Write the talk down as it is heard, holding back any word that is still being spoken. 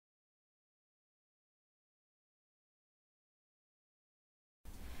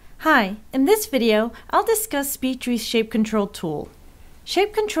Hi, in this video, I'll discuss SpeedTree's Shape Control tool.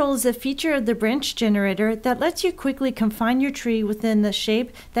 Shape Control is a feature of the branch generator that lets you quickly confine your tree within the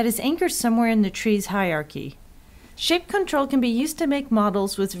shape that is anchored somewhere in the tree's hierarchy. Shape Control can be used to make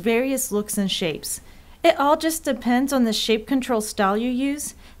models with various looks and shapes. It all just depends on the Shape Control style you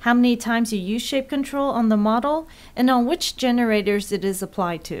use, how many times you use Shape Control on the model, and on which generators it is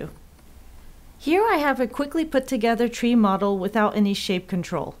applied to. Here I have a quickly put together tree model without any Shape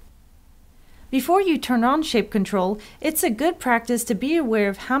Control. Before you turn on Shape Control, it's a good practice to be aware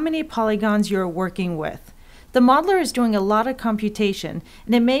of how many polygons you're working with. The modeler is doing a lot of computation,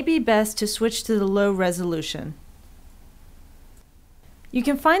 and it may be best to switch to the low resolution. You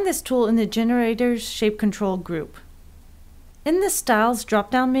can find this tool in the Generator's Shape Control group. In the Styles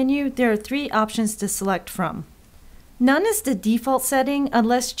drop-down menu, there are three options to select from. None is the default setting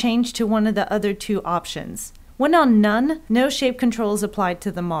unless changed to one of the other two options. When on None, no Shape Control is applied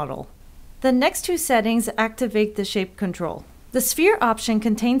to the model. The next two settings activate the Shape Control. The Sphere option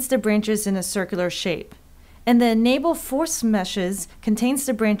contains the branches in a circular shape, and the Enable Force Meshes contains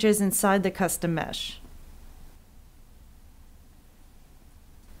the branches inside the custom mesh.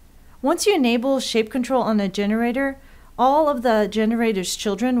 Once you enable Shape Control on a generator, all of the generator's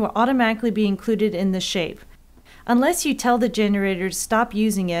children will automatically be included in the shape, unless you tell the generator to stop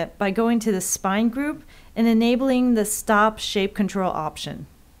using it by going to the Spine group and enabling the Stop Shape Control option.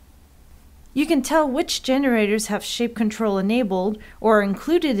 You can tell which generators have Shape Control enabled or are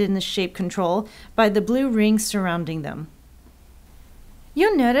included in the Shape Control by the blue rings surrounding them.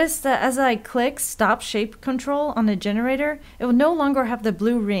 You'll notice that as I click Stop Shape Control on a generator, it will no longer have the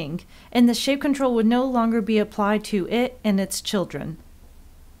blue ring, and the Shape Control would no longer be applied to it and its children.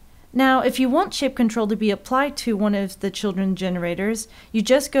 Now, if you want Shape Control to be applied to one of the children generators, you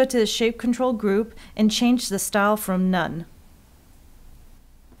just go to the Shape Control group and change the style from None.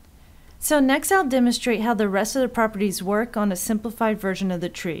 So next I'll demonstrate how the rest of the properties work on a simplified version of the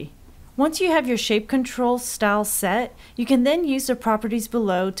tree. Once you have your Shape Control style set, you can then use the properties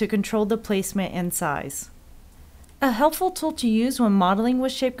below to control the placement and size. A helpful tool to use when modeling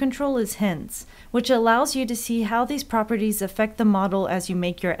with Shape Control is Hints, which allows you to see how these properties affect the model as you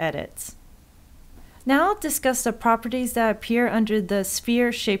make your edits. Now I'll discuss the properties that appear under the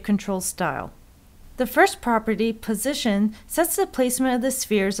Sphere Shape Control style. The first property, Position, sets the placement of the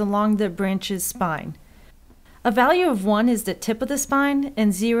spheres along the branch's spine. A value of 1 is the tip of the spine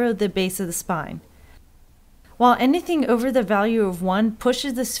and 0 the base of the spine, while anything over the value of 1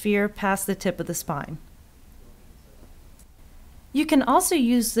 pushes the sphere past the tip of the spine. You can also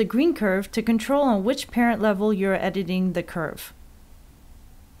use the green curve to control on which parent level you're editing the curve.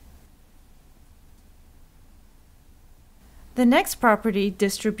 The next property,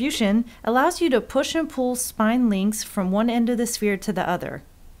 Distribution, allows you to push and pull spine links from one end of the sphere to the other.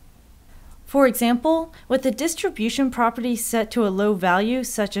 For example, with the distribution property set to a low value,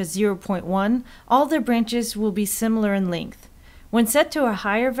 such as 0.1, all the branches will be similar in length. When set to a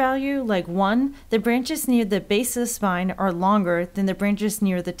higher value, like 1, the branches near the base of the spine are longer than the branches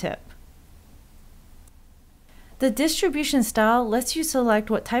near the tip. The distribution style lets you select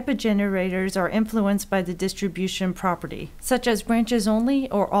what type of generators are influenced by the distribution property, such as branches only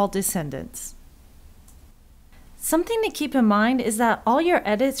or all descendants. Something to keep in mind is that all your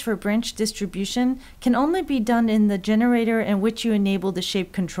edits for branch distribution can only be done in the generator in which you enable the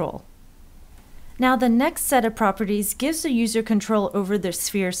Shape Control. Now the next set of properties gives the user control over the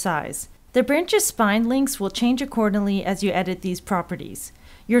sphere size. The branch's spine lengths will change accordingly as you edit these properties.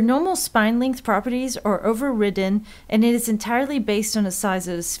 Your normal spine length properties are overridden, and it is entirely based on the size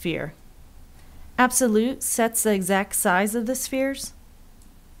of the sphere. Absolute sets the exact size of the spheres,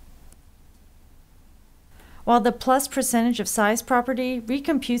 while the plus percentage of size property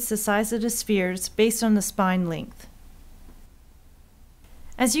recomputes the size of the spheres based on the spine length.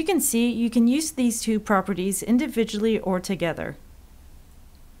 As you can see, you can use these two properties individually or together.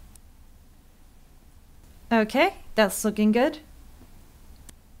 Okay, that's looking good.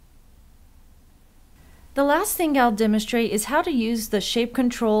 The last thing I'll demonstrate is how to use the Shape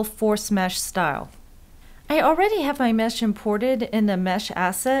Control Force Mesh style. I already have my mesh imported in the mesh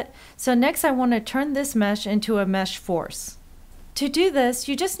asset, so next I want to turn this mesh into a mesh force. To do this,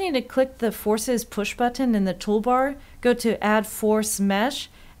 you just need to click the Forces push button in the toolbar, go to Add Force Mesh,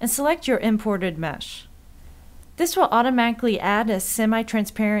 and select your imported mesh. This will automatically add a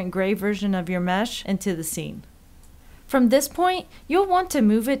semi-transparent gray version of your mesh into the scene. From this point, you'll want to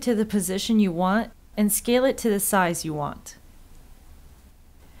move it to the position you want and scale it to the size you want.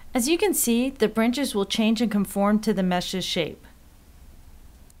 As you can see, the branches will change and conform to the mesh's shape.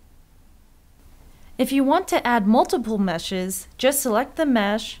 If you want to add multiple meshes, just select the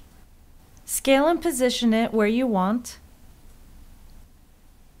mesh, Scale and position it where you want.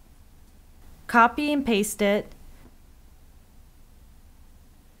 Copy and paste it.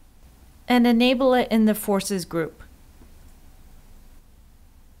 And enable it in the forces group.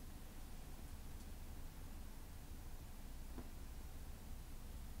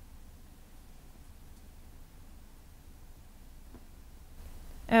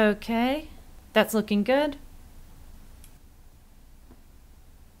 Okay, that's looking good.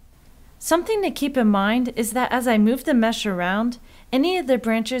 Something to keep in mind is that as I move the mesh around, any of the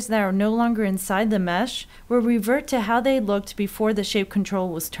branches that are no longer inside the mesh will revert to how they looked before the shape control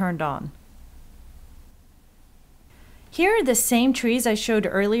was turned on. Here are the same trees I showed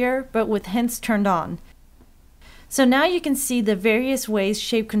earlier, but with hints turned on. So now you can see the various ways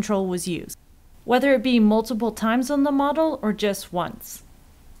shape control was used, whether it be multiple times on the model or just once.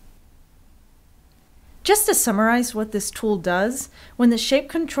 Just to summarize what this tool does, when the shape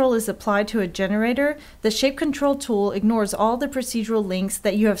control is applied to a generator, the shape control tool ignores all the procedural links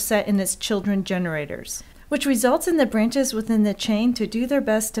that you have set in its children generators, which results in the branches within the chain to do their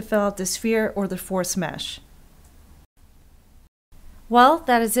best to fill out the sphere or the force mesh. Well,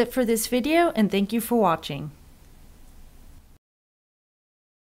 that is it for this video, and thank you for watching.